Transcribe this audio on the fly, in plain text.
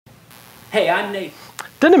Hey, I'm Nate.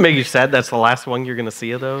 Doesn't it make you sad that's the last one you're going to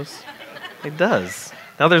see of those? It does.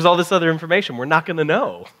 Now there's all this other information we're not going to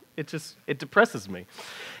know. It depresses me.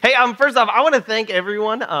 Hey, first off, I want to thank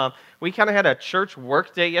everyone. We kind of had a church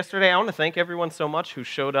work day yesterday. I want to thank everyone so much who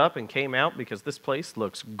showed up and came out because this place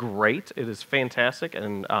looks great. It is fantastic,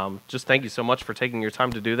 and just thank you so much for taking your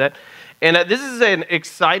time to do that. And this is an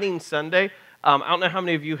exciting Sunday. I don't know how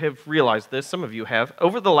many of you have realized this. Some of you have.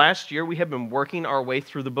 Over the last year, we have been working our way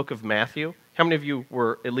through the book of Matthew. How many of you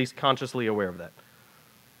were at least consciously aware of that?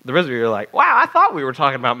 The rest of you are like, wow, I thought we were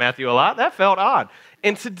talking about Matthew a lot. That felt odd.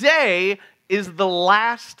 And today is the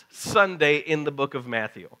last Sunday in the book of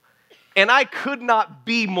Matthew. And I could not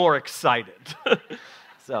be more excited.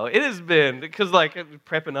 So it has been, because like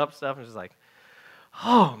prepping up stuff, and just like,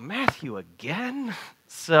 oh, Matthew again?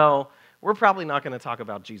 So we're probably not going to talk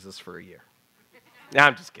about Jesus for a year.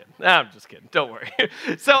 I'm just kidding. Don't worry.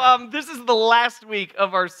 So this is the last week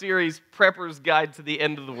of our series, Prepper's Guide to the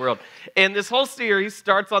End of the World. And this whole series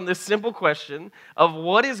starts on this simple question of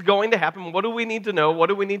what is going to happen, what do we need to know, what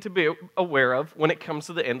do we need to be aware of when it comes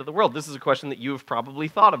to the end of the world? This is a question that you have probably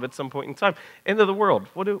thought of at some point in time. End of the world,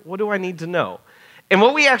 what do I need to know? And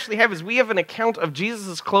what we actually have is we have an account of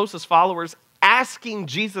Jesus' closest followers asking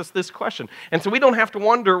Jesus this question. And so we don't have to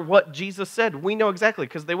wonder what Jesus said. We know exactly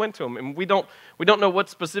because they went to him. And we don't know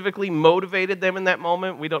what specifically motivated them in that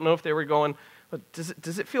moment. We don't know if they were going, but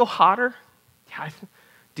does it feel hotter? Yeah,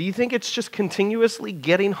 do you think it's just continuously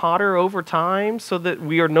getting hotter over time so that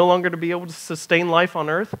we are no longer to be able to sustain life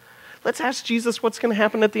on earth? Let's ask Jesus what's going to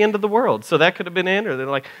happen at the end of the world. So that could have been it. Or they're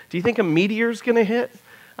like, do you think a meteor's going to hit?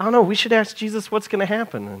 I don't know. We should ask Jesus what's going to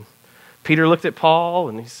happen. And Peter looked at Paul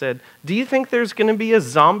and he said, do you think there's going to be a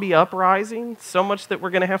zombie uprising so much that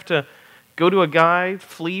we're going to have to go to a guy,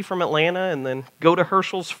 flee from Atlanta, and then go to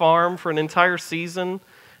Herschel's farm for an entire season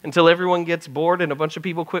until everyone gets bored and a bunch of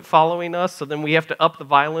people quit following us, so then we have to up the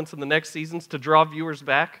violence in the next seasons to draw viewers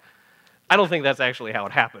back? I don't think that's actually how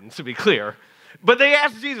it happened, to be clear. But they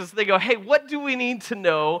asked Jesus, they go, hey, what do we need to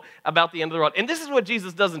know about the end of the world? And this is what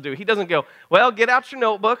Jesus doesn't do. He doesn't go, well, get out your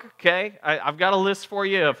notebook, okay? I've got a list for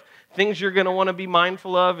you of things you're going to want to be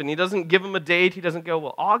mindful of. And he doesn't give them a date. He doesn't go,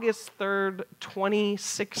 well, August 3rd,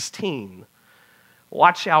 2016.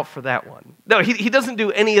 Watch out for that one. No, he doesn't do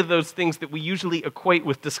any of those things that we usually equate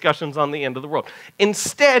with discussions on the end of the world.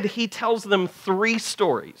 Instead, he tells them 3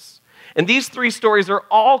 stories. And these 3 stories are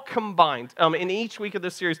all combined. In each week of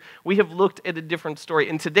this series, we have looked at a different story.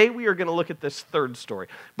 And today we are going to look at this 3rd story.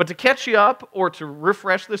 But to catch you up or to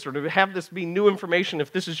refresh this or to have this be new information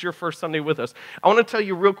if this is your first Sunday with us, I want to tell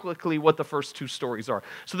you real quickly what the first 2 stories are.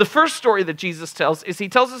 So the first story that Jesus tells is he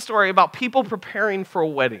tells a story about people preparing for a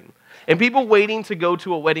wedding and people waiting to go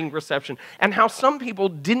to a wedding reception and how some people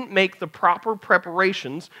didn't make the proper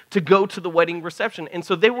preparations to go to the wedding reception. And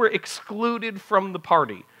so they were excluded from the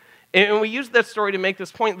party. And we use that story to make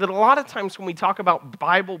this point that a lot of times when we talk about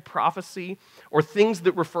Bible prophecy or things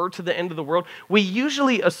that refer to the end of the world, we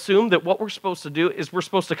usually assume that what we're supposed to do is we're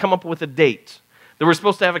supposed to come up with a date. That we're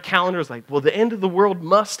supposed to have a calendar. It's like, well, the end of the world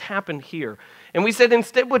must happen here. And we said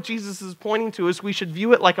instead what Jesus is pointing to is we should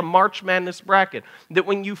view it like a March Madness bracket. That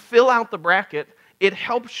when you fill out the bracket, it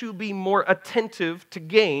helps you be more attentive to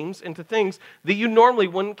games and to things that you normally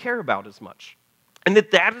wouldn't care about as much. And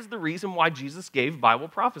that is the reason why Jesus gave Bible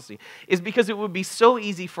prophecy, is because it would be so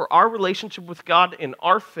easy for our relationship with God and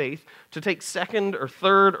our faith to take 2nd or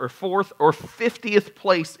 3rd or 4th or 50th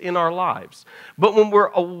place in our lives. But when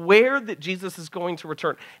we're aware that Jesus is going to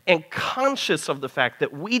return and conscious of the fact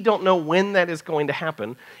that we don't know when that is going to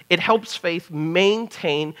happen, it helps faith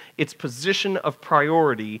maintain its position of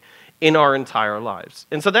priority in our entire lives.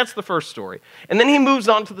 And so that's the first story. And then he moves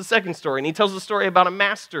on to the second story, and he tells a story about a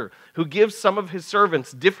master who gives some of his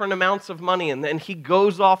servants different amounts of money, and then he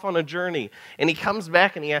goes off on a journey, and he comes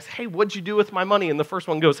back and he asks, hey, what'd you do with my money? And the first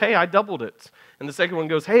one goes, hey, I doubled it. And the second one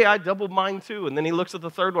goes, hey, I doubled mine too. And then he looks at the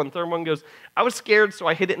third one goes, I was scared, so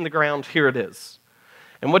I hid it in the ground. Here it is.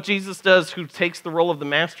 And what Jesus does, who takes the role of the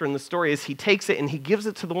master in the story, is he takes it and he gives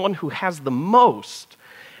it to the one who has the most.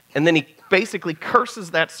 And then he basically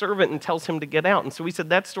curses that servant and tells him to get out. And so we said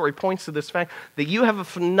that story points to this fact that you have a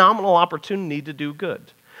phenomenal opportunity to do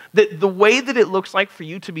good. That the way that it looks like for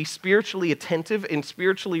you to be spiritually attentive and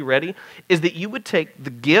spiritually ready is that you would take the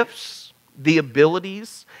gifts, the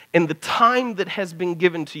abilities, and the time that has been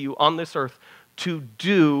given to you on this earth to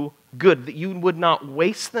do good. That you would not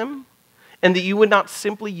waste them and that you would not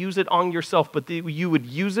simply use it on yourself, but that you would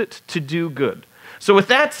use it to do good. So with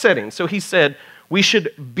that setting, so he said, we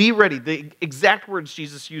should be ready. The exact words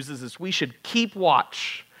Jesus uses is we should keep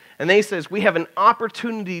watch. And then he says we have an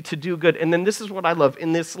opportunity to do good. And then this is what I love.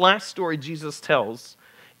 In this last story Jesus tells,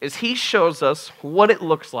 is he shows us what it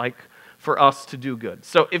looks like for us to do good.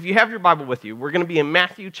 So if you have your Bible with you, we're going to be in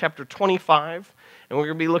Matthew chapter 25, and we're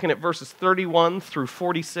going to be looking at verses 31 through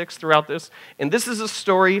 46 throughout this. And this is a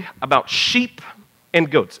story about sheep and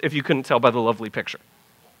goats, if you couldn't tell by the lovely picture.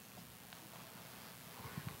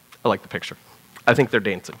 I like the picture. I think they're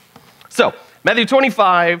dancing. So, Matthew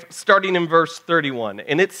 25, starting in verse 31,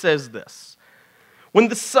 and it says this. When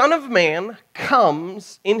the Son of Man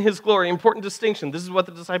comes in his glory, important distinction, this is what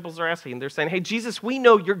the disciples are asking. They're saying, hey, Jesus, we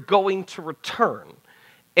know you're going to return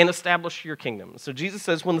and establish your kingdom. So Jesus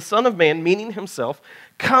says, when the Son of Man, meaning himself,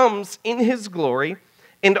 comes in his glory,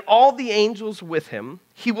 and all the angels with him,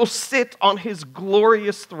 he will sit on his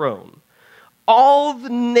glorious throne. All the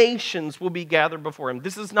nations will be gathered before him.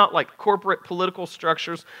 This is not like corporate political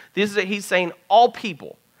structures. He's saying all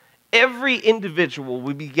people, every individual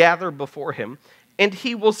will be gathered before him, and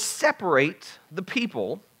he will separate the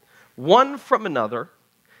people one from another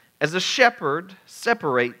as a shepherd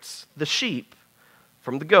separates the sheep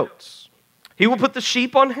from the goats. He will put the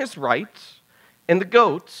sheep on his right and the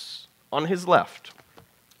goats on his left.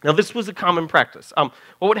 Now, this was a common practice. What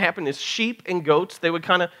would happen is sheep and goats, they would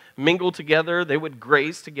kind of mingle together, they would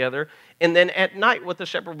graze together, and then at night what the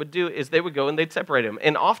shepherd would do is they would go and they'd separate them.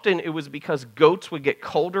 And often it was because goats would get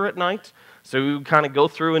colder at night, so we would kind of go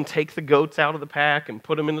through and take the goats out of the pack and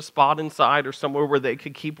put them in a spot inside or somewhere where they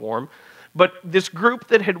could keep warm. But this group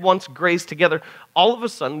that had once grazed together, all of a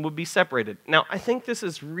sudden would be separated. Now, I think this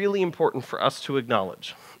is really important for us to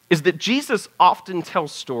acknowledge, is that Jesus often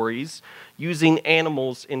tells stories using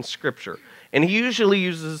animals in Scripture. And he usually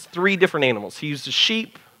uses 3 different animals. He uses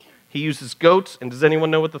sheep, he uses goats, and does anyone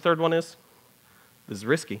know what the third one is? This is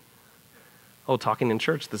risky. Oh, talking in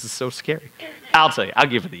church, this is so scary. I'll tell you, I'll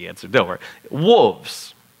give you the answer, don't worry.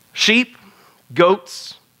 Wolves. Sheep,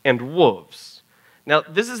 goats, and wolves. Now,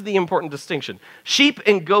 this is the important distinction. Sheep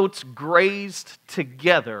and goats grazed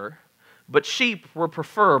together, but sheep were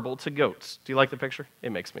preferable to goats. Do you like the picture?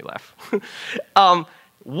 It makes me laugh.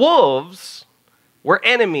 Wolves were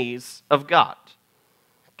enemies of God.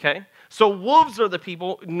 Okay? So wolves are the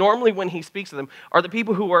people, normally when he speaks to them, are the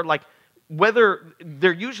people who are like, whether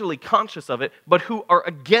they're usually conscious of it, but who are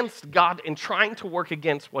against God and trying to work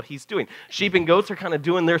against what he's doing. Sheep and goats are kind of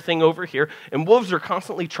doing their thing over here, and wolves are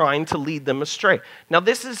constantly trying to lead them astray. Now,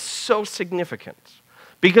 this is so significant,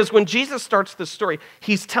 because when Jesus starts this story,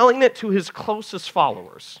 he's telling it to his closest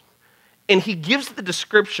followers, and he gives the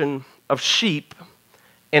description of sheep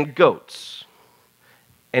and goats,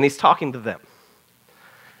 and he's talking to them.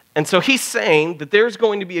 And so he's saying that there's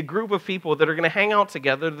going to be a group of people that are going to hang out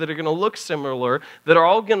together, that are going to look similar, that are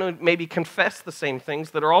all going to maybe confess the same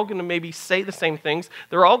things, that are all going to maybe say the same things,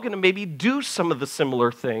 they're all going to maybe do some of the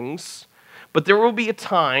similar things, but there will be a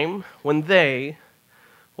time when they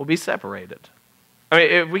will be separated. I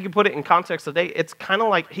mean, if we could put it in context today, it's kind of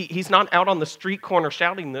like he's not out on the street corner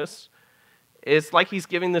shouting this. It's like he's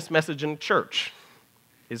giving this message in church.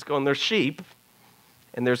 He's going, there's sheep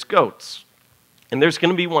and there's goats. And there's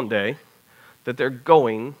going to be one day that they're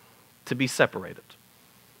going to be separated.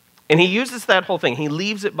 And he uses that whole thing. He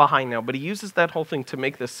leaves it behind now, but he uses that whole thing to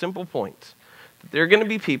make this simple point. That there are going to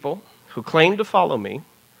be people who claim to follow me,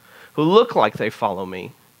 who look like they follow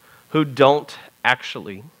me, who don't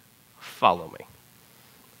actually follow me.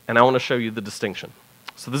 And I want to show you the distinction.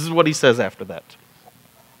 So this is what he says after that.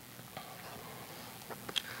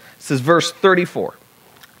 It says, verse 34.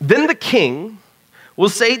 Then the king will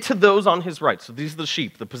say to those on his right, so these are the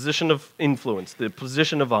sheep, the position of influence, the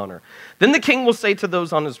position of honor. Then the king will say to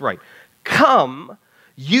those on his right, come,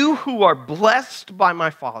 you who are blessed by my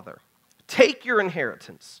Father, take your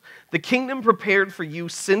inheritance, the kingdom prepared for you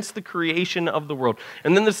since the creation of the world.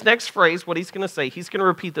 And then this next phrase, what he's going to say, he's going to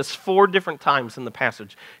repeat this 4 different times in the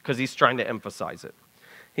passage because he's trying to emphasize it.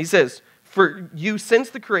 He says, for you since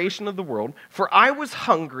the creation of the world, for I was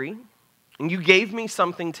hungry and you gave me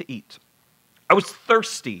something to eat. I was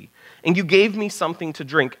thirsty, and you gave me something to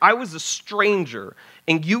drink. I was a stranger,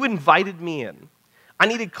 and you invited me in. I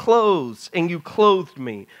needed clothes, and you clothed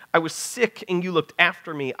me. I was sick, and you looked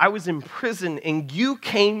after me. I was in prison, and you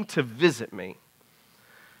came to visit me.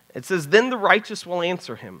 It says, then the righteous will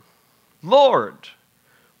answer him, Lord,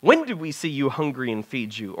 when did we see you hungry and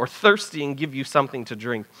feed you, or thirsty and give you something to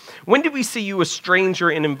drink? When did we see you a stranger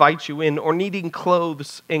and invite you in, or needing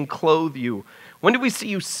clothes and clothe you? When did we see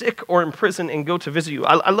you sick or in prison and go to visit you?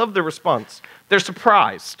 I love the response. They're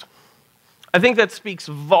surprised. I think that speaks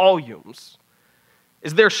volumes.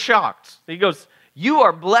 Is they're shocked. He goes, you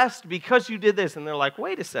are blessed because you did this. And they're like,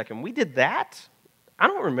 wait a second, we did that? I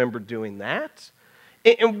don't remember doing that.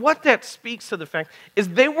 And what that speaks to the fact is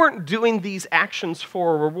they weren't doing these actions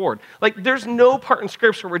for a reward. Like, there's no part in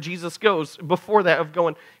Scripture where Jesus goes before that of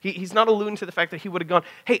going, he's not alluding to the fact that he would have gone,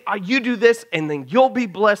 hey, you do this, and then you'll be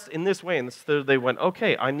blessed in this way. And so they went,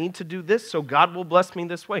 okay, I need to do this, so God will bless me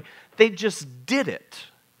this way. They just did it.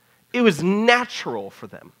 It was natural for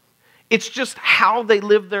them. It's just how they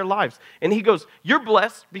lived their lives. And he goes, you're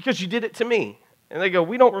blessed because you did it to me. And they go,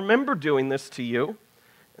 we don't remember doing this to you.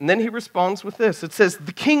 And then he responds with this. It says,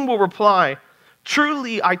 the king will reply,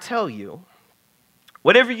 truly I tell you,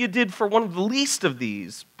 whatever you did for one of the least of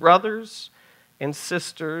these brothers and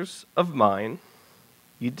sisters of mine,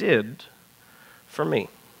 you did for me.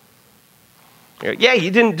 Yeah, you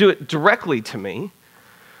didn't do it directly to me,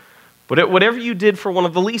 but whatever you did for one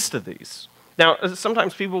of the least of these. Now,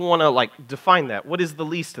 sometimes people want to define that. What is the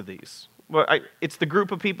least of these? Well, it's the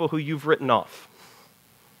group of people who you've written off.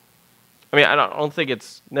 I mean, I don't think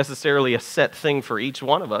it's necessarily a set thing for each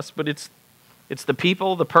one of us, but it's the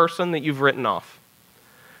people, the person that you've written off,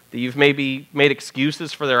 that you've maybe made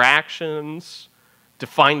excuses for their actions,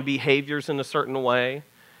 defined behaviors in a certain way,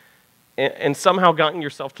 and somehow gotten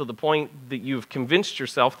yourself to the point that you've convinced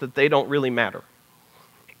yourself that they don't really matter.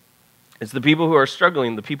 It's the people who are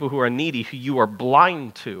struggling, the people who are needy, who you are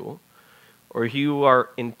blind to, or who you are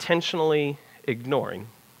intentionally ignoring.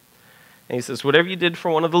 And he says, whatever you did for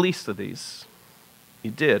one of the least of these,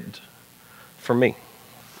 you did for me.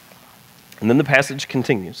 And then the passage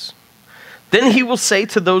continues. Then he will say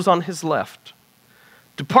to those on his left,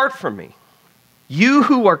 depart from me, you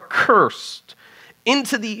who are cursed,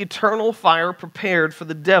 into the eternal fire prepared for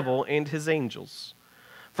the devil and his angels.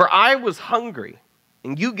 For I was hungry,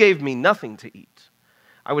 and you gave me nothing to eat.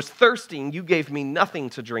 I was thirsty, and you gave me nothing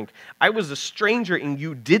to drink. I was a stranger, and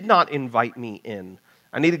you did not invite me in.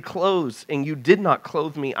 I needed clothes, and you did not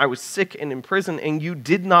clothe me. I was sick and in prison, and you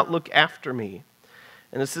did not look after me.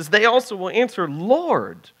 And it says, they also will answer,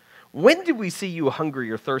 Lord, when did we see you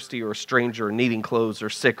hungry or thirsty or a stranger or needing clothes or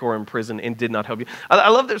sick or in prison and did not help you? I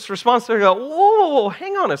love this response. They go, whoa,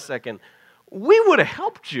 hang on a second. We would have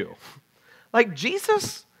helped you. Like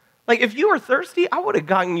Jesus, if you were thirsty, I would have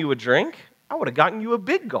gotten you a drink. I would have gotten you a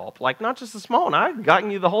big gulp, not just a small one. I'd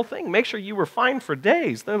gotten you the whole thing. Make sure you were fine for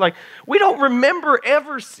days. They're like, we don't remember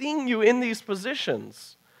ever seeing you in these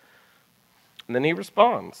positions. And then he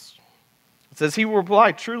responds. It says, he will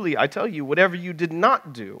reply, truly, I tell you, whatever you did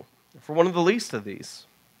not do for one of the least of these,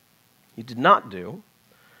 you did not do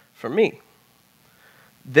for me.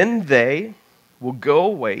 Then they will go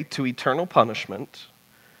away to eternal punishment,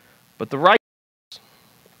 but the righteous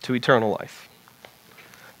to eternal life.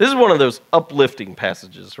 This is one of those uplifting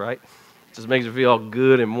passages, right? It just makes you feel all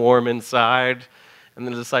good and warm inside. And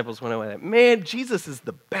the disciples went away, man, Jesus is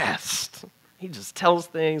the best. He just tells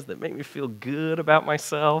things that make me feel good about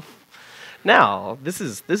myself. Now, this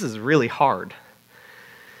is really hard.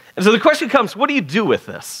 And so the question comes, what do you do with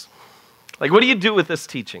this? What do you do with this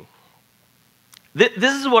teaching?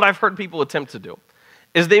 This is what I've heard people attempt to do,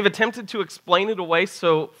 is they've attempted to explain it away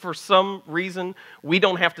so for some reason we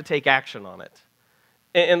don't have to take action on it.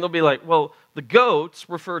 And they'll be like, well, the goats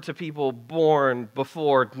refer to people born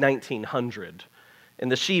before 1900,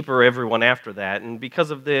 and the sheep are everyone after that. And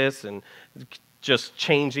because of this, and just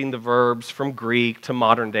changing the verbs from Greek to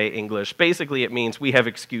modern-day English, basically it means we have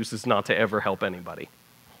excuses not to ever help anybody.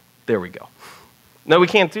 There we go. No, we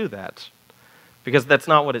can't do that, because that's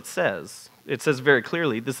not what it says. It says very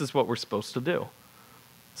clearly, this is what we're supposed to do.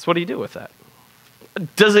 So what do you do with that?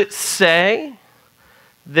 Does it say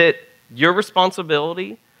that your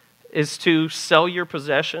responsibility is to sell your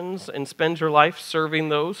possessions and spend your life serving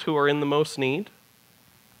those who are in the most need?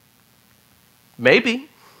 Maybe.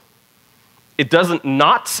 It doesn't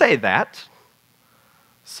not say that.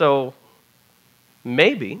 So,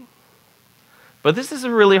 maybe. But this is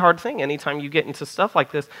a really hard thing anytime you get into stuff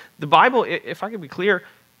like this. The Bible, if I could be clear,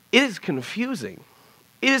 it is confusing.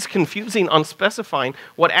 It is confusing on specifying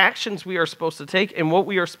what actions we are supposed to take and what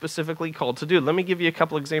we are specifically called to do. Let me give you a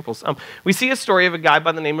couple examples. We see a story of a guy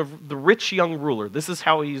by the name of the rich young ruler. This is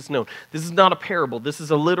how he is known. This is not a parable. This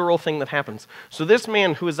is a literal thing that happens. So this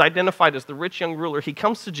man who is identified as the rich young ruler, he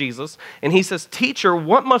comes to Jesus and he says, "Teacher,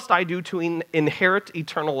 what must I do to inherit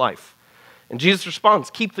eternal life?" And Jesus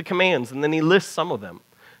responds, "Keep the commands." And then he lists some of them.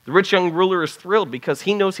 The rich young ruler is thrilled because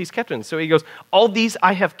he knows he's kept them. So he goes, "All these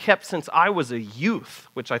I have kept since I was a youth,"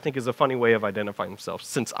 which I think is a funny way of identifying himself.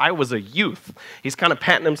 Since I was a youth. He's kind of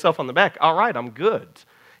patting himself on the back. All right, I'm good.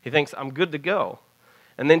 He thinks, I'm good to go.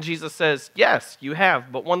 And then Jesus says, "Yes, you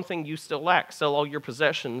have, but one thing you still lack. Sell all your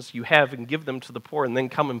possessions you have and give them to the poor, and then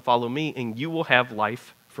come and follow me, and you will have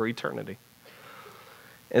life for eternity."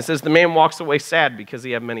 And it says the man walks away sad because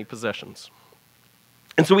he had many possessions.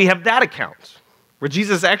 And so we have that account where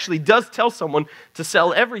Jesus actually does tell someone to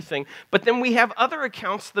sell everything. But then we have other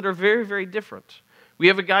accounts that are very, very different. We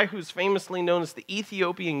have a guy who's famously known as the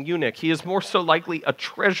Ethiopian eunuch. He is more so likely a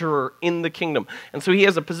treasurer in the kingdom. And so he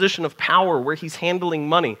has a position of power where he's handling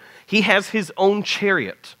money. He has his own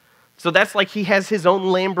chariot. So that's like he has his own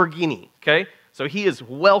Lamborghini, okay? So he is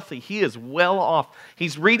wealthy. He is well off.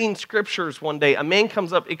 He's reading scriptures one day. A man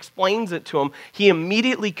comes up, explains it to him. He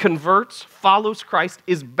immediately converts, follows Christ,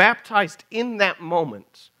 is baptized in that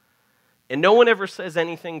moment. And no one ever says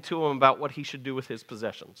anything to him about what he should do with his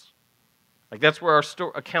possessions. Like that's where our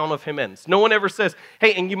account of him ends. No one ever says,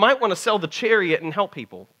 hey, and you might want to sell the chariot and help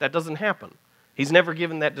people. That doesn't happen. He's never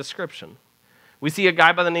given that description. We see a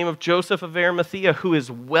guy by the name of Joseph of Arimathea who is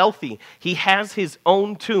wealthy. He has his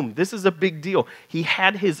own tomb. This is a big deal. He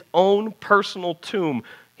had his own personal tomb.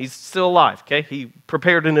 He's still alive, okay? He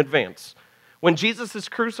prepared in advance. When Jesus is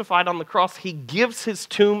crucified on the cross, he gives his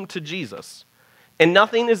tomb to Jesus. And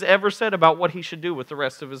nothing is ever said about what he should do with the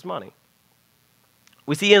rest of his money.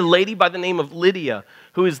 We see a lady by the name of Lydia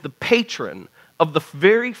who is the patron of the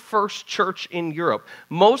very first church in Europe.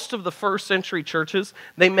 Most of the first century churches,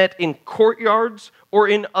 they met in courtyards or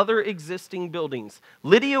in other existing buildings.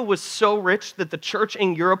 Lydia was so rich that the church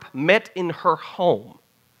in Europe met in her home.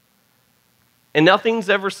 And nothing's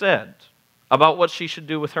ever said about what she should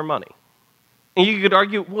do with her money. And you could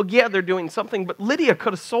argue, well, yeah, they're doing something, but Lydia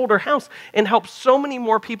could have sold her house and helped so many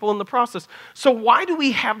more people in the process. So why do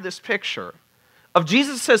we have this picture of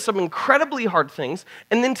Jesus says some incredibly hard things,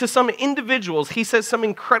 and then to some individuals, he says some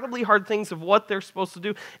incredibly hard things of what they're supposed to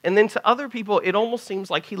do, and then to other people, it almost seems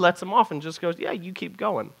like he lets them off and just goes, yeah, you keep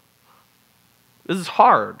going. This is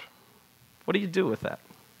hard. What do you do with that?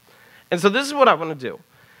 And so this is what I want to do,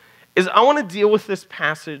 is I want to deal with this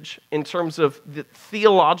passage in terms of the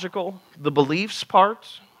theological, the beliefs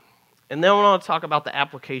part, and then I want to talk about the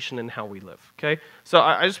application and how we live, okay? So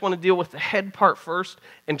I just want to deal with the head part first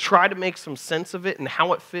and try to make some sense of it and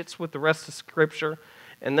how it fits with the rest of Scripture.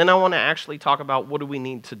 And then I want to actually talk about what do we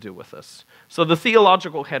need to do with this. So the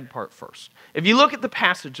theological head part first. If you look at the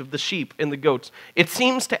passage of the sheep and the goats, it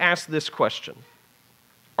seems to ask this question.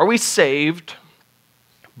 Are we saved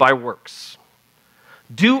by works?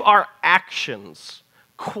 Do our actions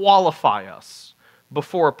qualify us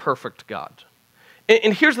before a perfect God?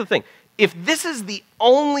 And here's the thing. If this is the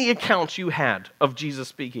only account you had of Jesus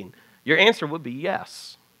speaking, your answer would be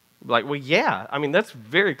yes. Like, well, yeah. I mean, that's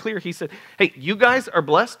very clear. He said, hey, you guys are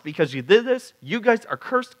blessed because you did this. You guys are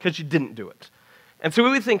cursed because you didn't do it. And so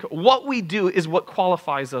we would think what we do is what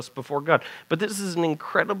qualifies us before God. But this is an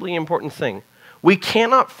incredibly important thing. We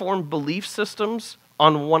cannot form belief systems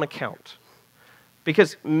on one account,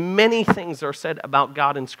 because many things are said about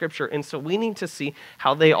God in Scripture, and so we need to see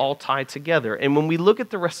how they all tie together. And when we look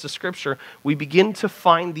at the rest of Scripture, we begin to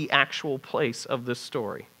find the actual place of this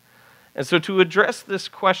story. And so to address this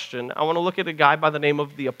question, I want to look at a guy by the name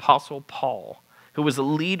of the Apostle Paul, who was a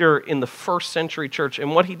leader in the first century church.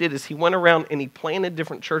 And what he did is he went around and he planted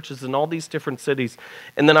different churches in all these different cities.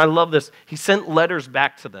 And then I love this, he sent letters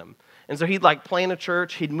back to them. And so he'd like plant a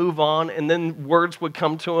church, he'd move on, and then words would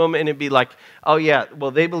come to him, and it'd be like, oh yeah,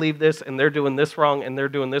 well they believe this, and they're doing this wrong, and they're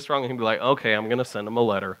doing this wrong, and he'd be like, okay, I'm going to send them a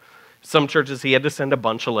letter. Some churches, he had to send a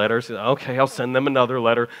bunch of letters. Okay, I'll send them another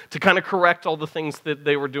letter to kind of correct all the things that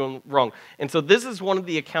they were doing wrong. And so this is one of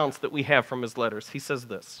the accounts that we have from his letters. He says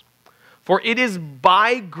this, for it is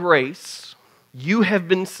by grace you have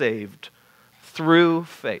been saved through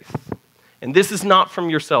faith. And this is not from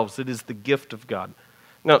yourselves, it is the gift of God.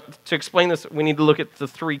 Now, to explain this, we need to look at the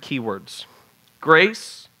three key words: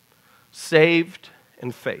 grace, saved,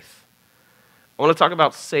 and faith. I want to talk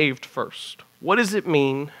about saved first. What does it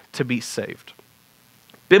mean to be saved?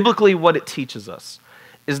 Biblically, what it teaches us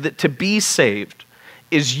is that to be saved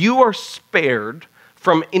is you are spared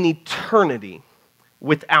from an eternity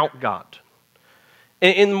without God.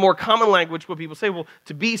 In the more common language, what people say, well,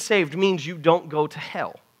 to be saved means you don't go to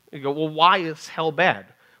hell. You go, well, why is hell bad?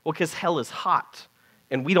 Well, because hell is hot.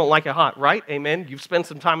 And we don't like it hot, right? Amen? You've spent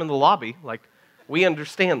some time in the lobby. Like, we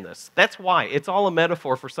understand this. That's why. It's all a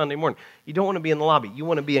metaphor for Sunday morning. You don't want to be in the lobby. You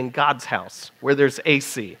want to be in God's house where there's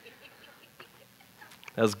AC.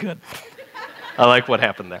 That was good. I like what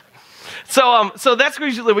happened there. So that's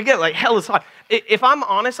usually we get, like, hell is hot. If I'm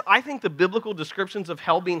honest, I think the biblical descriptions of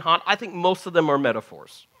hell being hot, I think most of them are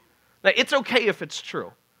metaphors. Now, it's okay if it's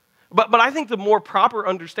true. But I think the more proper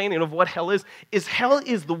understanding of what hell is hell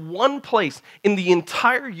is the one place in the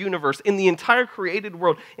entire universe, in the entire created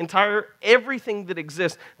world, everything that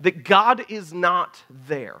exists, that God is not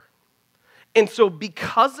there. And so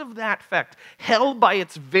because of that fact, hell by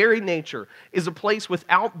its very nature is a place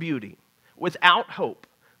without beauty, without hope,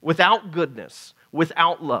 without goodness,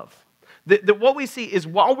 without love. That what we see is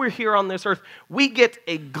while we're here on this earth, we get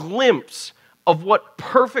a glimpse of what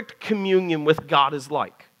perfect communion with God is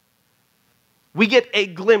like. We get a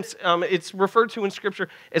glimpse, it's referred to in Scripture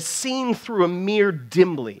as seen through a mirror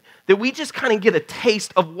dimly, that we just kind of get a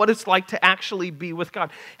taste of what it's like to actually be with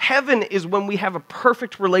God. Heaven is when we have a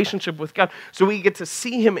perfect relationship with God, so we get to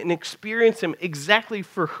see Him and experience Him exactly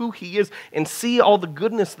for who He is and see all the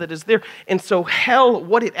goodness that is there. And so hell,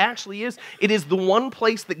 what it actually is, it is the one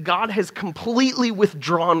place that God has completely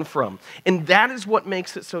withdrawn from. And that is what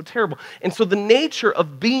makes it so terrible. And so the nature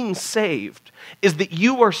of being saved is that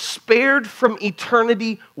you are spared from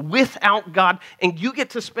eternity without God, and you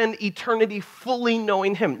get to spend eternity fully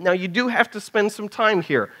knowing Him. Now, you do have to spend some time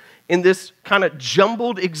here in this kind of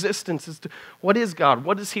jumbled existence as to what is God?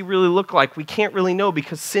 What does He really look like? We can't really know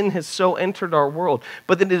because sin has so entered our world.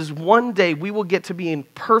 But that it is one day we will get to be in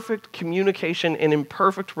perfect communication and in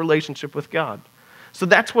perfect relationship with God. So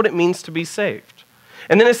that's what it means to be saved.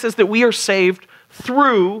 And then it says that we are saved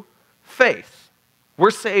through faith. We're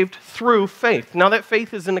saved through faith. Now that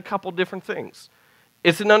faith is in a couple different things.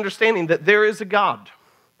 It's an understanding that there is a God,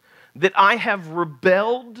 that I have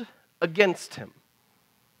rebelled against Him.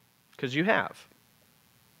 Because you have.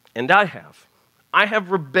 And I have. I have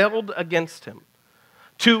rebelled against Him.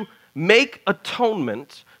 To make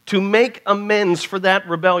atonement, to make amends for that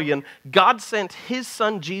rebellion, God sent His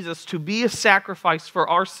Son Jesus to be a sacrifice for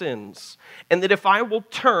our sins. And that if I will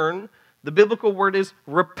turn, the biblical word is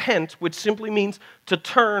repent, which simply means to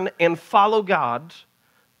turn and follow God,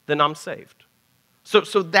 then I'm saved.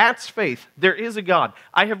 So that's faith. There is a God.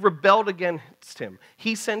 I have rebelled against Him.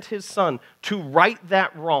 He sent His Son to right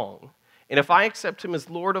that wrong. And if I accept Him as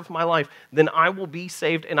Lord of my life, then I will be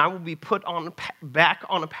saved and I will be put back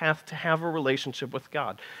on a path to have a relationship with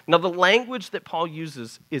God. Now, the language that Paul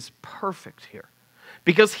uses is perfect here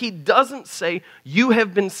because he doesn't say you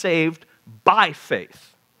have been saved by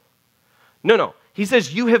faith. No. He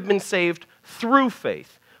says you have been saved through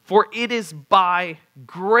faith. For it is by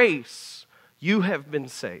grace you have been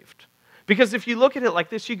saved. Because if you look at it like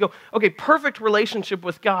this, you go, okay, perfect relationship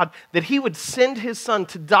with God, that He would send His Son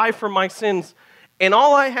to die for my sins, and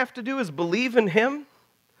all I have to do is believe in Him?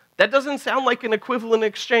 That doesn't sound like an equivalent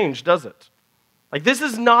exchange, does it? Like, this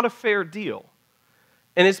is not a fair deal.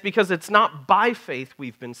 And it's because it's not by faith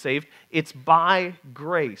we've been saved, it's by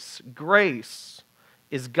grace. Grace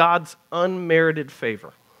is God's unmerited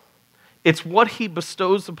favor. It's what He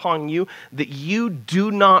bestows upon you that you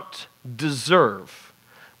do not deserve.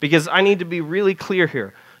 Because I need to be really clear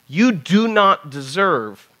here. You do not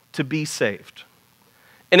deserve to be saved.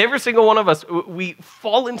 And every single one of us, we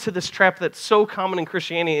fall into this trap that's so common in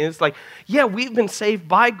Christianity. And it's like, yeah, we've been saved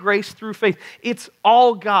by grace through faith. It's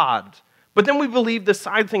all God. But then we believe this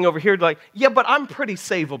side thing over here, like, yeah, but I'm pretty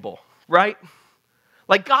savable, right?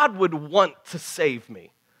 Like, God would want to save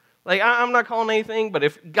me. Like, I'm not calling anything, but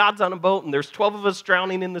if God's on a boat and there's 12 of us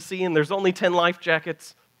drowning in the sea and there's only 10 life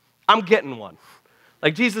jackets, I'm getting one.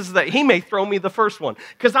 Like, Jesus is that He may throw me the first one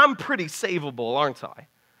because I'm pretty savable, aren't I?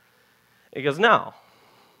 He goes, no,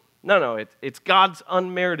 it's God's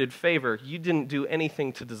unmerited favor. You didn't do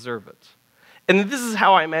anything to deserve it. And this is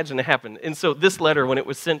how I imagine it happened. And so this letter, when it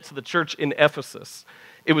was sent to the church in Ephesus,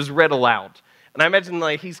 it was read aloud. And I imagine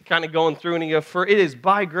like he's kind of going through and he goes, for it is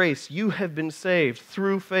by grace you have been saved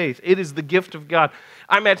through faith. It is the gift of God.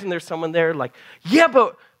 I imagine there's someone there like, yeah,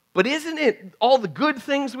 but isn't it all the good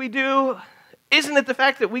things we do? Isn't it the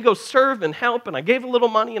fact that we go serve and help and I gave a little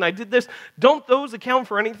money and I did this? Don't those account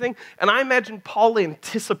for anything? And I imagine Paul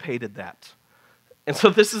anticipated that. And so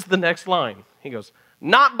this is the next line. He goes,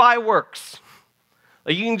 not by works.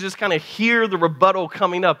 Like you can just kind of hear the rebuttal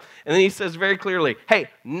coming up. And then he says very clearly, hey,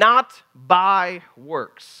 not by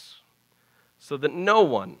works, so that no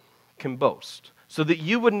one can boast. So that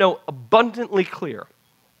you would know abundantly clear,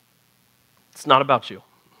 it's not about you.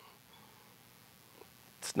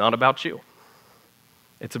 It's not about you.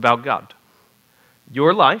 It's about God.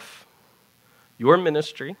 Your life, your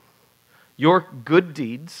ministry, your good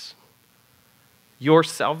deeds, your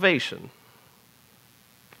salvation,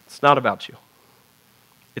 it's not about you.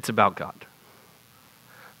 It's about God.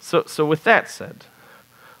 So with that said,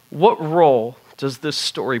 what role does this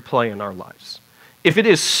story play in our lives? If it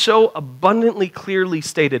is so abundantly clearly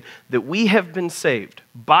stated that we have been saved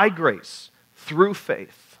by grace through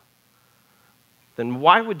faith, then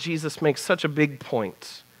why would Jesus make such a big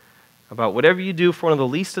point about whatever you do for one of the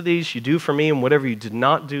least of these, you do for me, and whatever you did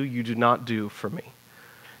not do, you do not do for me?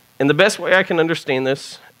 And the best way I can understand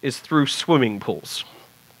this is through swimming pools.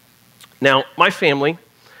 Now, my family,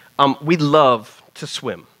 we love to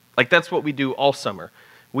swim. Like, that's what we do all summer.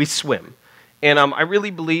 We swim. And I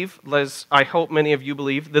really believe, as I hope many of you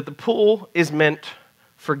believe, that the pool is meant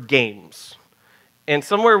for games. And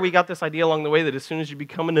somewhere we got this idea along the way that as soon as you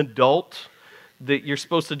become an adult, that you're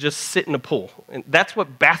supposed to just sit in a pool. And that's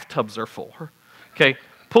what bathtubs are for. Okay?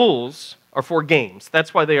 Pools are for games.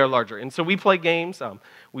 That's why they are larger. And so we play games.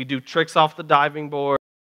 We do tricks off the diving board,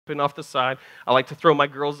 off the side. I like to throw my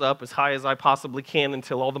girls up as high as I possibly can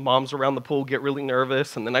until all the moms around the pool get really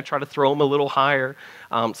nervous, and then I try to throw them a little higher.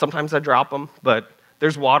 Sometimes I drop them, but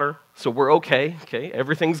there's water, so we're okay.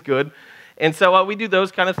 Everything's good. And so we do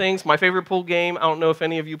those kind of things. My favorite pool game, I don't know if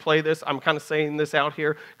any of you play this. I'm kind of saying this out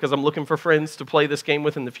here because I'm looking for friends to play this game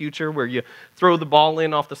with in the future, where you throw the ball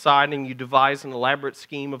in off the side and you devise an elaborate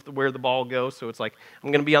scheme of where the ball goes. So it's like, I'm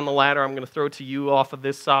going to be on the ladder. I'm going to throw it to you off of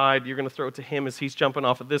this side. You're going to throw it to him as he's jumping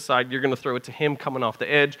off of this side. You're going to throw it to him coming off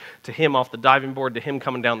the edge, to him off the diving board, to him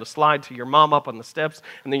coming down the slide, to your mom up on the steps.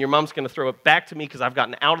 And then your mom's going to throw it back to me because I've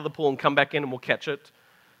gotten out of the pool and come back in and we'll catch it.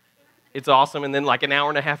 It's awesome. And then like an hour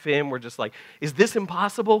and a half in, we're just like, is this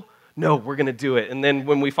impossible? No, we're going to do it. And then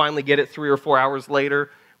when we finally get it 3 or 4 hours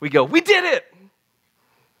later, we go, we did it.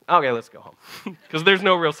 Okay, let's go home. Because there's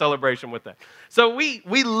no real celebration with that. So we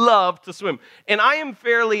love to swim. And I am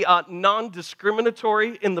fairly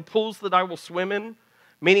non-discriminatory in the pools that I will swim in,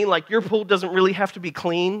 meaning like your pool doesn't really have to be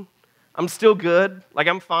clean. I'm still good. Like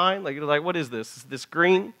I'm fine. Like what is this? Is this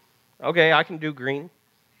green? Okay, I can do green.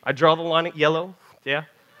 I draw the line at yellow. Yeah.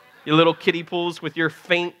 Your little kiddie pools with your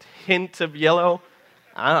faint hint of yellow.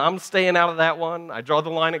 I'm staying out of that one. I draw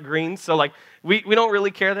the line at green. So like we don't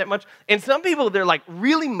really care that much. And some people, they're like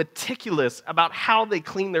really meticulous about how they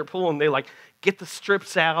clean their pool, and they like get the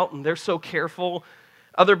strips out and they're so careful.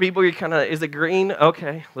 Other people, you kind of, is it green?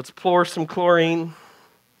 Okay, let's pour some chlorine.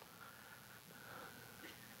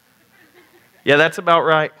 Yeah, that's about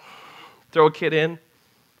right. Throw a kid in.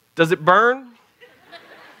 Does it burn?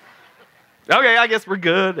 Okay, I guess we're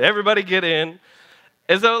good. Everybody get in.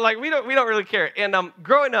 And so, like, we don't really care. And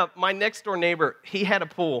growing up, my next door neighbor, he had a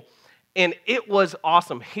pool, and it was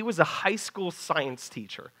awesome. He was a high school science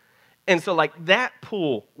teacher. And so, like, that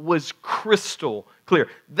pool was crystal clear.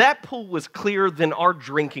 That pool was clearer than our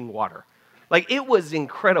drinking water. Like, it was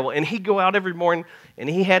incredible. And he'd go out every morning, and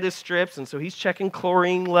he had his strips, and so he's checking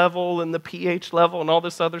chlorine level and the pH level and all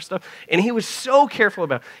this other stuff. And he was so careful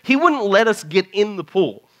about it. He wouldn't let us get in the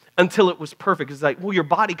pool until it was perfect. It's like, well, your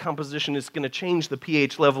body composition is going to change the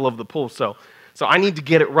pH level of the pool, so I need to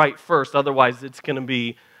get it right first, otherwise it's going to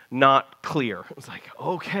be not clear. It's like,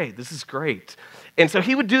 okay, this is great. And so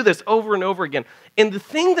he would do this over and over again. And the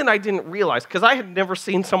thing that I didn't realize, because I had never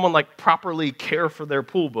seen someone like properly care for their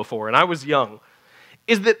pool before, and I was young,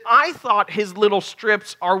 is that I thought his little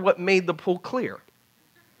strips are what made the pool clear.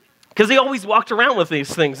 Because he always walked around with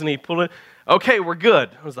these things, and he pulled it. Okay, we're good.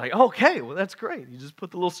 I was like, okay, well, that's great. You just put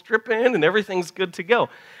the little strip in, and everything's good to go.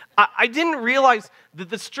 I didn't realize that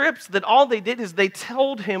the strips, that all they did is they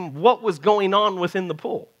told him what was going on within the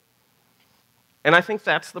pool. And I think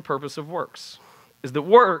that's the purpose of works, is that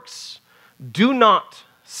works do not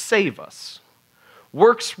save us.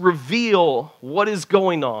 Works reveal what is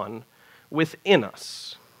going on within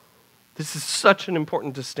us. This is such an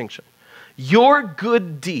important distinction. Your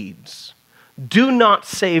good deeds do not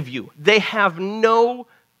save you. They have no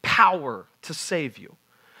power to save you.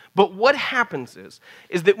 But what happens is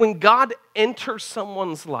that when God enters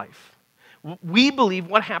someone's life, we believe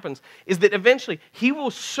what happens is that eventually he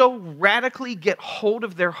will so radically get hold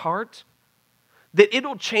of their heart that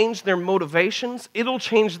it'll change their motivations, it'll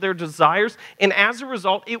change their desires, and as a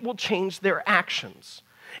result, it will change their actions.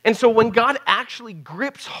 And so when God actually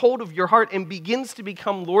grips hold of your heart and begins to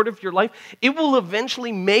become Lord of your life, it will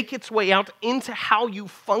eventually make its way out into how you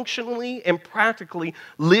functionally and practically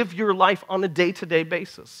live your life on a day-to-day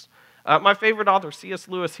basis. My favorite author, C.S.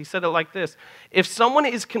 Lewis, he said it like this: if someone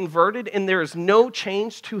is converted and there is no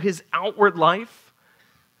change to his outward life,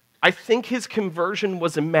 I think his conversion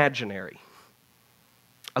was imaginary.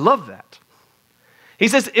 I love that. He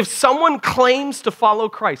says, if someone claims to follow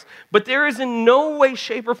Christ, but there is in no way,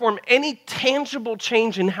 shape, or form any tangible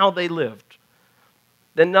change in how they lived,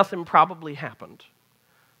 then nothing probably happened.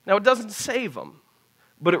 Now, it doesn't save them,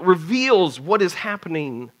 but it reveals what is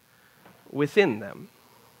happening within them.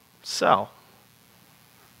 So,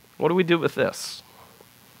 what do we do with this?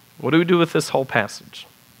 What do we do with this whole passage?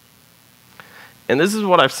 And this is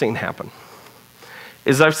what I've seen happen,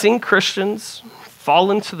 is I've seen Christians fall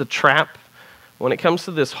into the trap when it comes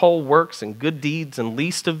to this whole works and good deeds and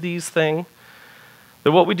least of these things,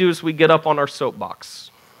 that what we do is we get up on our soapbox.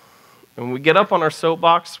 And when we get up on our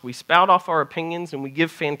soapbox, we spout off our opinions and we give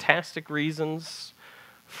fantastic reasons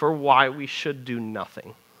for why we should do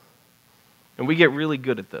nothing. And we get really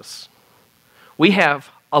good at this. We have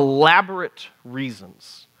elaborate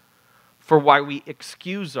reasons for why we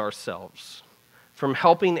excuse ourselves from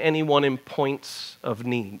helping anyone in points of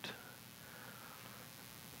need.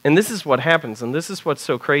 And this is what happens, and this is what's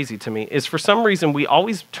so crazy to me, is for some reason we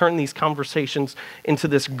always turn these conversations into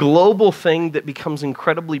this global thing that becomes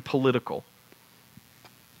incredibly political.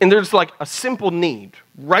 And there's like a simple need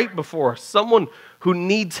right before us, someone who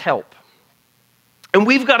needs help. And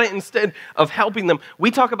we've got to, instead of helping them,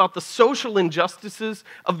 we talk about the social injustices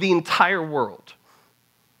of the entire world.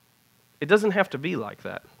 It doesn't have to be like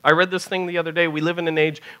that. I read this thing the other day. We live in an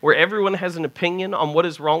age where everyone has an opinion on what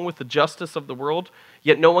is wrong with the justice of the world,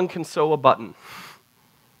 yet no one can sew a button.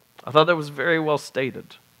 I thought that was very well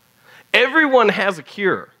stated. Everyone has a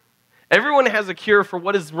cure. Everyone has a cure for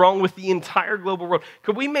what is wrong with the entire global world.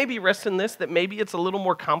 Could we maybe rest in this, that maybe it's a little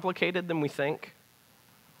more complicated than we think?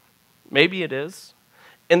 Maybe it is.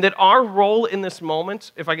 And that our role in this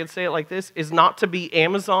moment, if I could say it like this, is not to be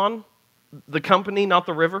Amazon, the company, not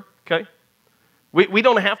the river, okay? We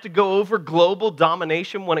don't have to go over global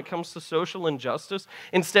domination when it comes to social injustice.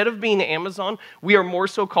 Instead of being Amazon, we are more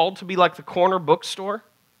so called to be like the corner bookstore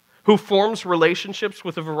who forms relationships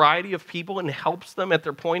with a variety of people and helps them at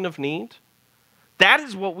their point of need. That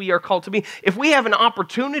is what we are called to be. If we have an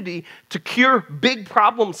opportunity to cure big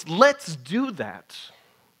problems, let's do that.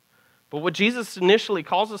 But what Jesus initially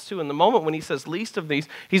calls us to in the moment when he says least of these,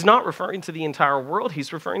 he's not referring to the entire world.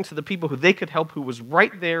 He's referring to the people who they could help, who was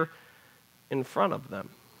right there in front of them.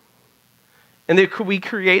 And that could we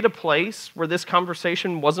create a place where this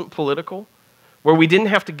conversation wasn't political, where we didn't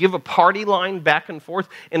have to give a party line back and forth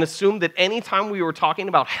and assume that anytime we were talking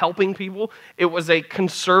about helping people, it was a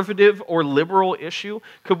conservative or liberal issue?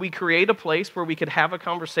 Could we create a place where we could have a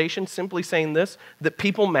conversation simply saying this, that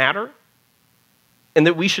people matter? And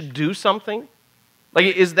that we should do something? Like,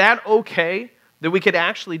 is that okay that we could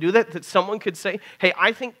actually do that? That someone could say, hey,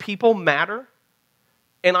 I think people matter,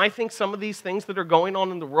 and I think some of these things that are going on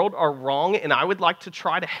in the world are wrong, and I would like to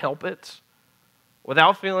try to help it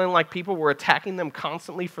without feeling like people were attacking them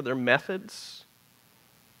constantly for their methods?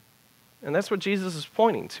 And that's what Jesus is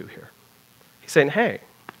pointing to here. He's saying, hey,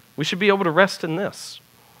 we should be able to rest in this.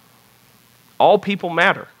 All people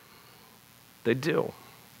matter. They do.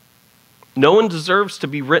 No one deserves to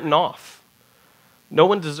be written off. No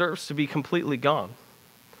one deserves to be completely gone.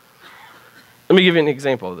 Let me give you an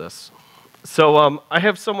example of this. So I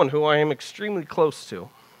have someone who I am extremely close to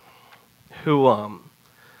who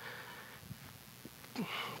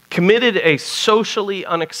committed a socially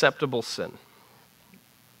unacceptable sin.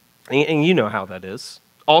 And you know how that is.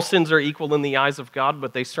 All sins are equal in the eyes of God,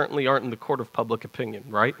 but they certainly aren't in the court of public opinion,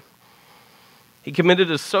 right? He committed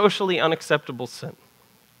a socially unacceptable sin.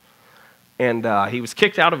 And he was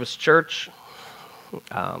kicked out of his church.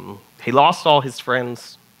 He lost all his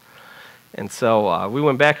friends. And so we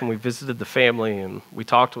went back and we visited the family and we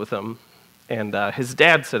talked with him. And his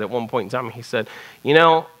dad said at one point in time, he said, you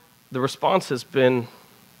know, the response has been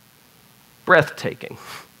breathtaking.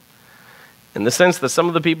 In the sense that some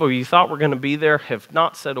of the people you thought were going to be there have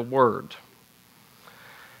not said a word.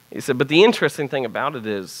 He said, but the interesting thing about it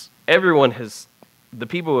is everyone has, the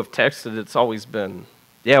people who have texted, it's always been,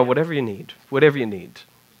 yeah, whatever you need.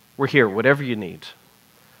 We're here, whatever you need.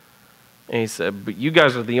 And he said, but you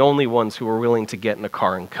guys are the only ones who are willing to get in a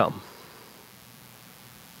car and come.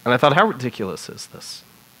 And I thought, how ridiculous is this?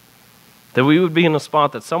 That we would be in a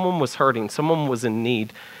spot that someone was hurting, someone was in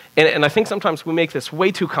need. And I think sometimes we make this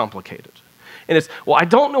way too complicated. And it's, well, I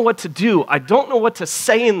don't know what to do. I don't know what to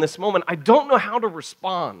say in this moment. I don't know how to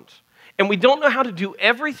respond. And we don't know how to do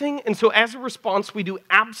everything. And so as a response, we do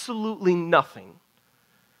absolutely nothing.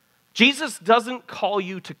 Jesus doesn't call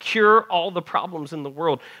you to cure all the problems in the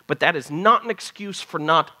world, but that is not an excuse for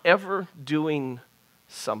not ever doing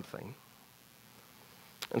something.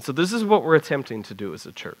 And so this is what we're attempting to do as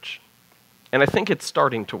a church. And I think it's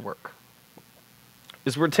starting to work.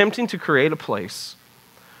 Is we're attempting to create a place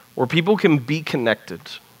where people can be connected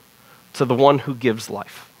to the one who gives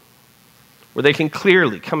life. Where they can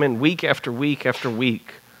clearly come in week after week after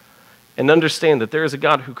week and understand that there is a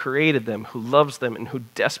God who created them, who loves them, and who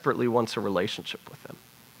desperately wants a relationship with them.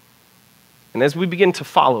 And as we begin to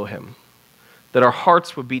follow him, that our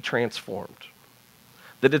hearts would be transformed.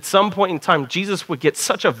 That at some point in time, Jesus would get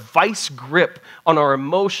such a vice grip on our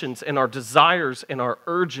emotions and our desires and our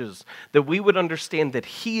urges that we would understand that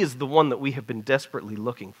he is the one that we have been desperately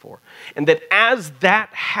looking for. And that as that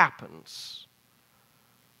happens,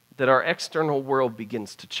 that our external world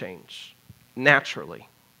begins to change naturally,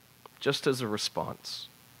 just as a response.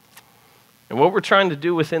 And what we're trying to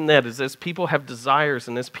do within that is as people have desires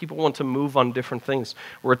and as people want to move on different things,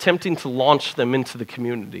 we're attempting to launch them into the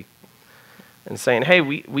community. and saying, hey,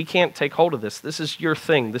 we can't take hold of this. This is your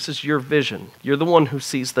thing. This is your vision. You're the one who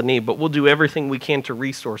sees the need, but we'll do everything we can to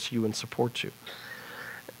resource you and support you.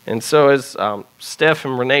 And so as Steph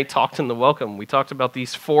and Renee talked in the welcome, we talked about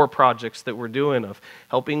these 4 projects that we're doing of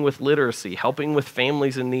helping with literacy, helping with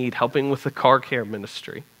families in need, helping with the car care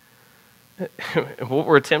ministry. What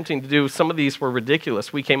we're attempting to do, some of these were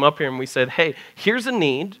ridiculous. We came up here and we said, hey, here's a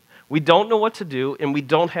need. We don't know what to do, and we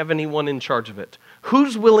don't have anyone in charge of it.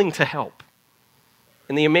 Who's willing to help?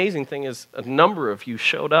 And the amazing thing is a number of you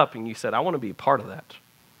showed up and you said, I want to be a part of that.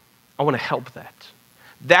 I want to help that.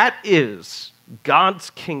 That is God's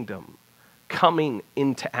kingdom coming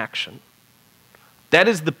into action. That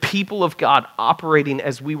is the people of God operating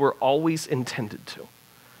as we were always intended to.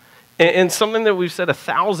 And something that we've said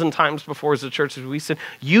 1,000 times before as a church is we said,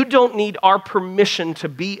 you don't need our permission to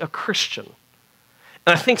be a Christian.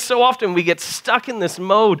 And I think so often we get stuck in this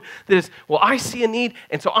mode that is, well, I see a need,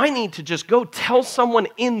 and so I need to just go tell someone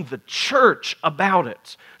in the church about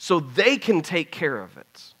it so they can take care of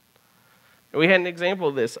it. And we had an example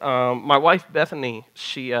of this. My wife, Bethany,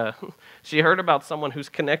 she heard about someone who's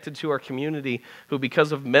connected to our community who,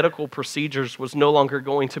 because of medical procedures, was no longer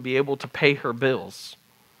going to be able to pay her bills.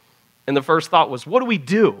 And the first thought was, what do we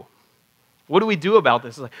do? What do we do about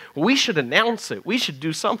this? Like, well, we should announce it. We should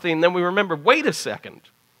do something. And then we remembered, wait a second.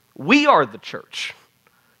 We are the church.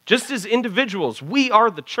 Just as individuals, we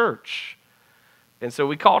are the church. And so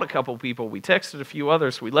we called a couple people. We texted a few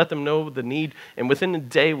others. We let them know the need. And within a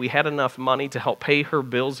day, we had enough money to help pay her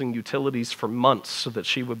bills and utilities for months so that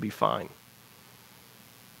she would be fine.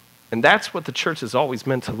 And that's what the church is always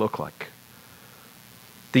meant to look like.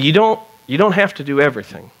 That you don't have to do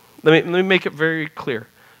everything. Let me make it very clear.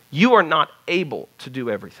 You are not able to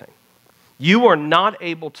do everything. You are not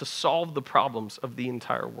able to solve the problems of the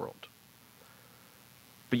entire world.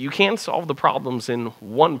 But you can solve the problems in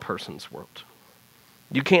one person's world.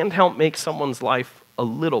 You can help make someone's life a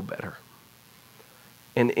little better.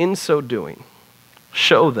 And in so doing,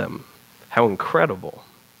 show them how incredible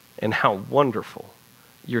and how wonderful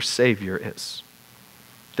your Savior is.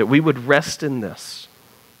 That we would rest in this,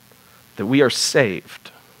 that we are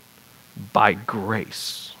saved by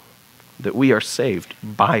grace. That we are saved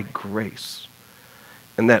by grace.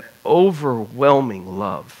 And that overwhelming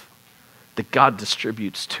love that God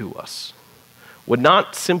distributes to us would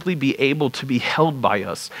not simply be able to be held by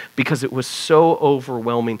us because it was so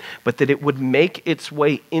overwhelming, but that it would make its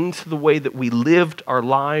way into the way that we lived our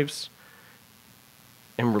lives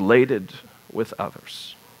and related with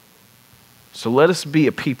others. So let us be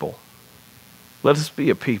a people. Let us be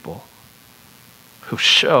a people who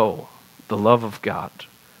show the love of God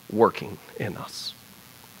working in us.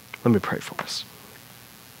 Let me pray for us.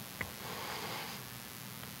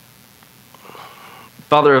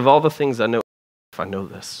 Father, of all the things I know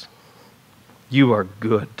this. You are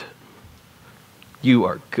good. You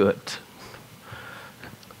are good.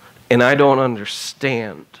 And I don't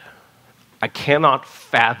understand. I cannot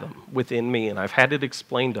fathom within me, and I've had it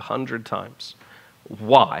explained 100 times,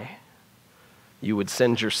 why you would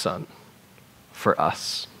send your Son for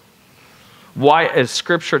us. Why, as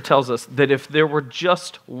Scripture tells us, that if there were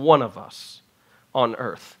just one of us on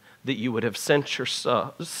earth, that you would have sent your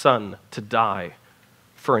Son to die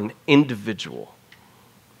for an individual.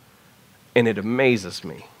 And it amazes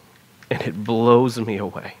me, and it blows me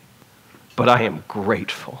away. But I am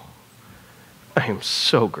grateful. I am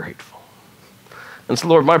so grateful. And so,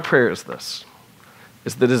 Lord, my prayer is this,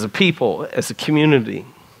 is that as a people, as a community,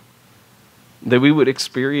 that we would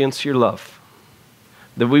experience your love,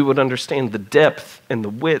 that we would understand the depth and the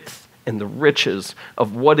width and the riches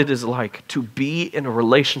of what it is like to be in a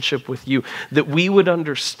relationship with you, that we would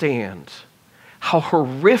understand how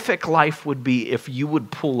horrific life would be if you would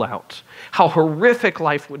pull out, how horrific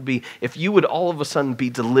life would be if you would all of a sudden be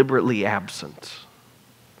deliberately absent.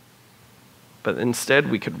 But instead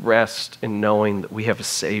we could rest in knowing that we have a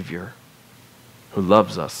Savior who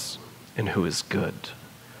loves us and who is good,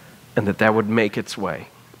 and that would make its way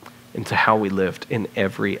into how we lived in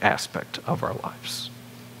every aspect of our lives.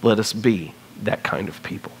 Let us be that kind of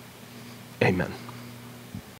people. Amen.